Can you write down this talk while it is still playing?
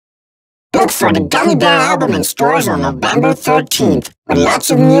Look for the Gummy Bear album in stores on November 13th with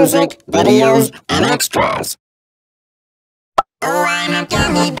lots of music, videos, and extras. Oh, I'm a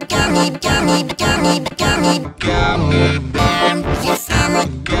gummy bear. Yes, I'm a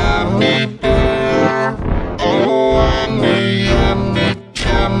gummy bear. Oh, I'm a yummy,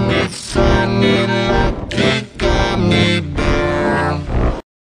 funny, lucky gummy bear.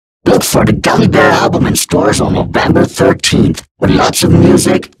 Look for the Gummy Bear album in stores on November 13th with lots of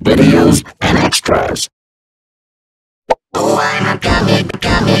music, videos, and extras. Oh, I'm a gummy bear.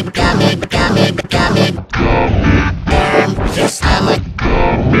 Yes, I'm a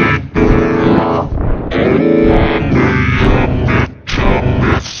gummy bear.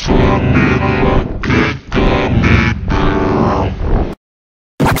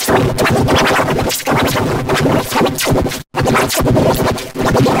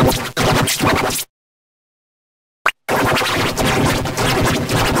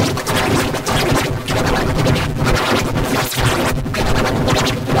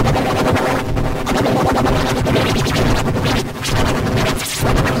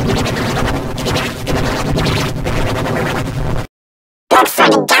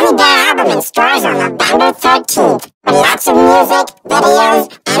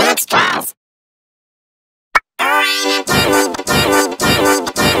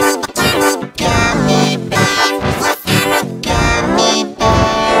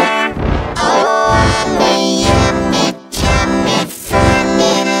 Oh, I'm a yummy,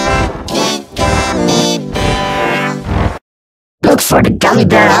 funny, lucky gummy bear. Look for the Gummy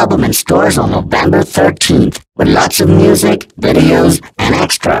Bear album in stores on November 13th with lots of music, videos, and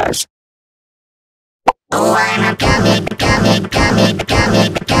extras. Oh, I'm a gummy bear.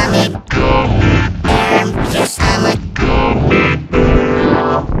 Yes, I'm a gummy bear. Oh, I'm a yummy,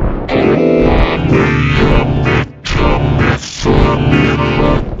 funny, lucky gummy bear. Look for the Gummy Bear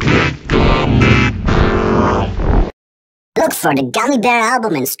album in stores on November 13th with lots of music, videos, and extras. Oh, I'm a gummy bear. Yes, I'm a gummy bear. Oh, I'm a yummy, funny, lucky gummy bear. Look for the Gummy Bear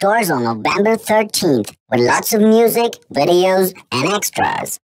album in stores on November 13th with lots of music, videos, and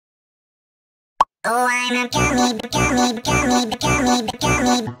extras. Oh, I'm a gummy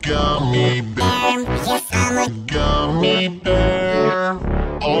bear. Yes, I'm a gummy bear.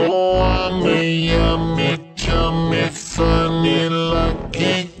 Oh, I'm a yummy, funny,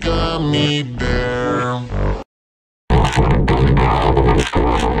 lucky gummy bear.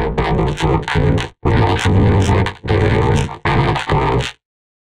 Look for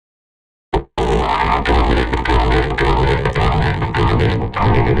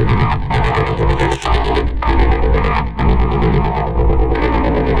the Gummy Bear album in stores on November 13th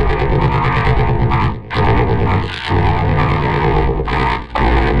with lots of music, videos, and extras. Oh, I'm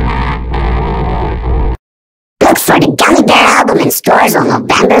a gummy bear. Look for the Gummy Bear album in stores on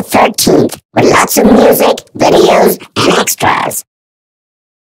November 13th with lots of music, videos, and extras.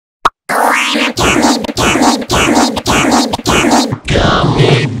 Oh, I'm a gummy bear. Yes, I'm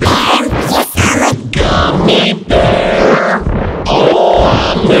a gummy bear. Oh,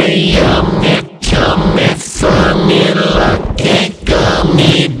 I'm a yummy, funny, lucky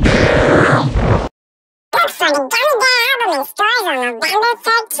gummy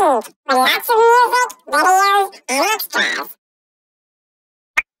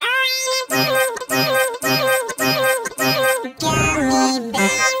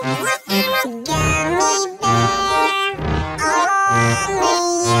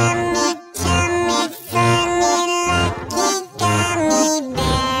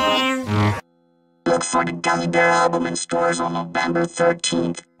bear. Look for the Gummy Bear album in stores on November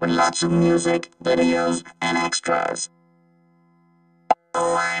 13th with lots of music, videos, and extras.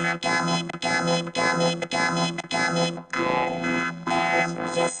 Oh, I'm a gummy bear.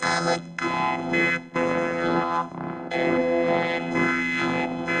 Yes, I'm a gummy bear. Oh, I'm a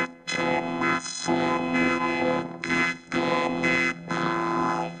yummy, funny, lucky gummy bear. Look for the Gummy Bear album in stores on November 13th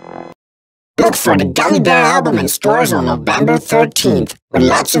with lots of music, videos, and extras. Oh, I'm a gummy bear. Yes, I'm a gummy bear. Oh, I'm a yummy, funny, lucky gummy bear. Look for the Gummy Bear album in stores on November 13th with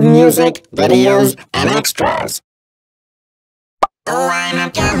lots of music, videos, and extras. Oh, I'm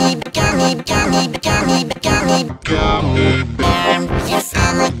a gummy bear. Yes,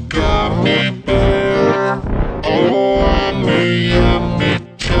 I'm a gummy bear. Oh, I'm a yummy,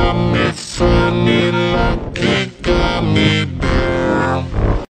 funny, lucky gummy bear.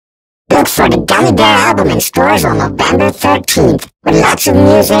 Look for the Gummy Bear album in stores on November 13th with lots of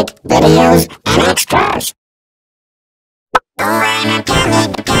music, videos, and extras. Oh, I'm a gummy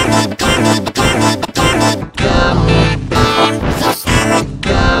bear. Yes, I'm a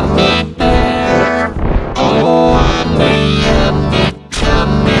gummy